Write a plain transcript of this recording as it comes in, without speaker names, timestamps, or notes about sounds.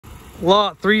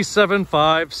Lot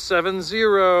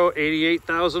 37570,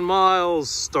 88,000 miles.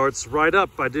 Starts right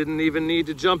up. I didn't even need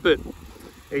to jump it.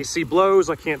 AC blows.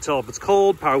 I can't tell if it's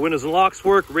cold. Power windows and locks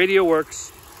work. Radio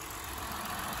works.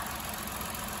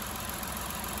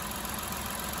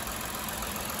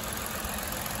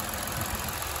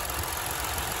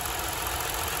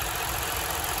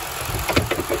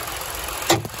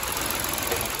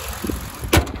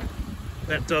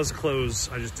 That does close.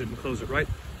 I just didn't close it right.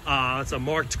 It's a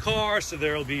marked car, so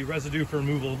there'll be residue for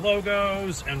removal of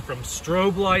logos and from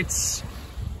strobe lights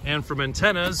and from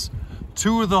antennas.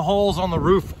 2 of the holes on the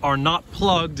roof are not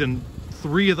plugged and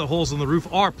 3 of the holes on the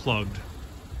roof are plugged.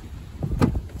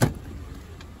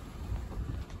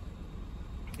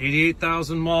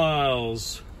 88,000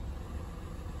 miles.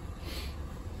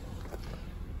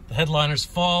 The headliner's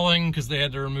falling because they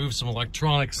had to remove some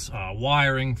electronics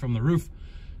wiring from the roof.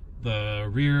 The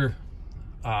rear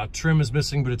trim is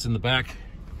missing, but it's in the back.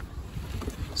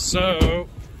 So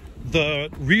the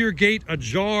rear gate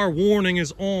ajar warning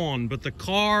is on, but the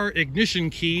car ignition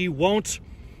key won't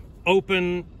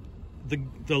open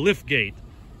the lift gate.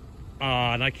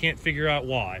 And I can't figure out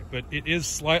why, but it is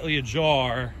slightly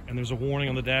ajar and there's a warning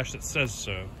on the dash that says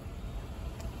so.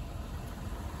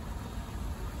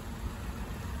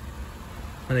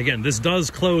 And again, this does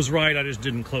close right, I just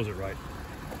didn't close it right.